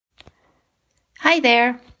Hi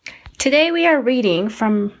there. Today we are reading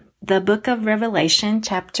from the book of Revelation,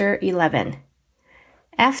 chapter 11.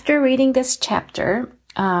 After reading this chapter,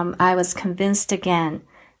 I was convinced again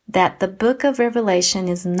that the book of Revelation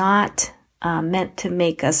is not meant to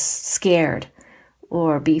make us scared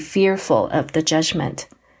or be fearful of the judgment,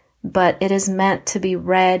 but it is meant to be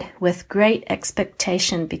read with great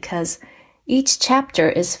expectation because each chapter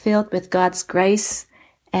is filled with God's grace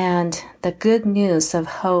and the good news of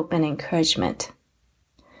hope and encouragement.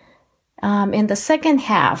 In the second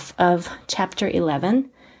half of chapter 11,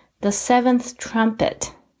 the seventh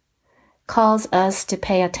trumpet calls us to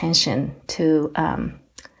pay attention to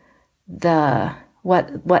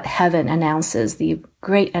what heaven announces, the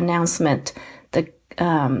great announcement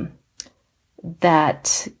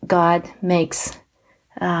that God makes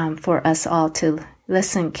for us all to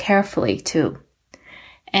listen carefully to.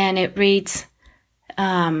 And it reads,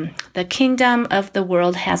 the kingdom of the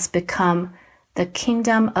world has become the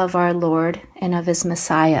kingdom of our Lord and of his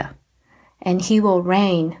Messiah, and he will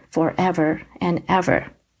reign forever and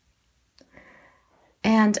ever.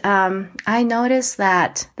 And I noticed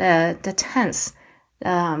that the tense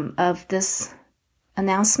of this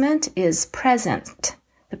announcement is present,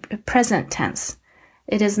 the present tense.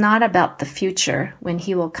 It is not about the future when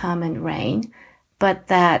he will come and reign, but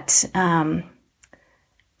that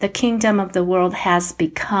the kingdom of the world has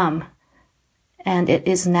become, and it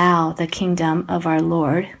is now the kingdom of our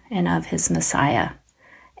Lord and of his Messiah.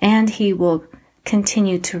 And he will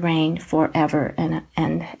continue to reign forever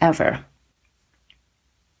and ever.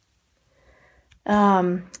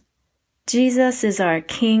 Jesus is our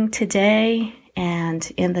King today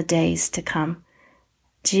and in the days to come.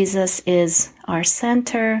 Jesus is our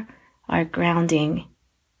center, our grounding,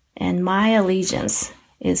 and my allegiance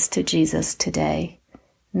is to Jesus today,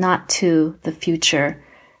 not to the future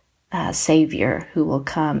Savior who will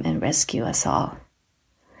come and rescue us all.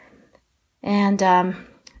 And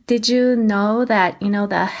did you know that,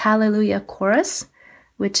 the Hallelujah chorus,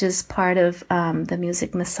 which is part of the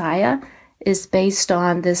music Messiah, is based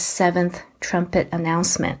on this seventh trumpet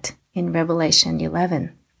announcement in Revelation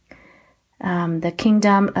 11. The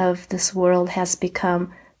kingdom of this world has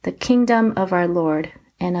become the kingdom of our Lord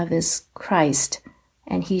and of his Christ,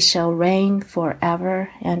 and he shall reign forever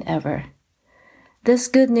and ever. This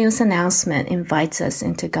good news announcement invites us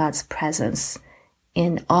into God's presence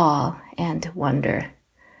in awe and wonder,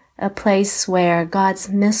 a place where God's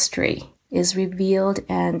mystery is revealed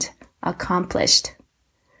and accomplished.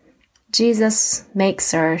 Jesus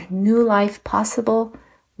makes our new life possible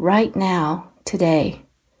right now, today,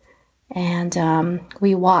 and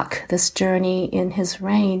we walk this journey in his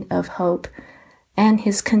reign of hope and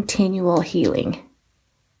his continual healing.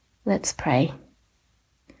 Let's pray.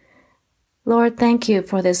 Lord, thank you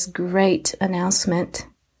for this great announcement,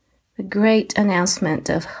 the great announcement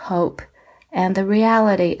of hope and the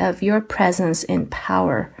reality of your presence and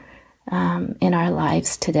power in our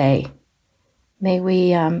lives today. May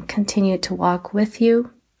we continue to walk with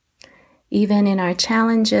you, even in our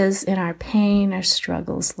challenges, in our pain, our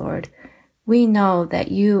struggles, Lord. We know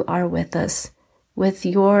that you are with us with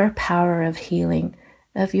your power of healing,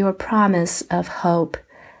 of your promise of hope,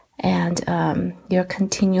 and your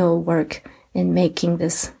continual work in making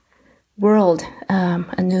this world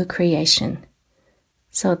a new creation.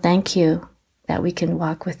 So thank you that we can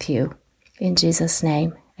walk with you. In Jesus'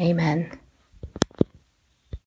 name, amen.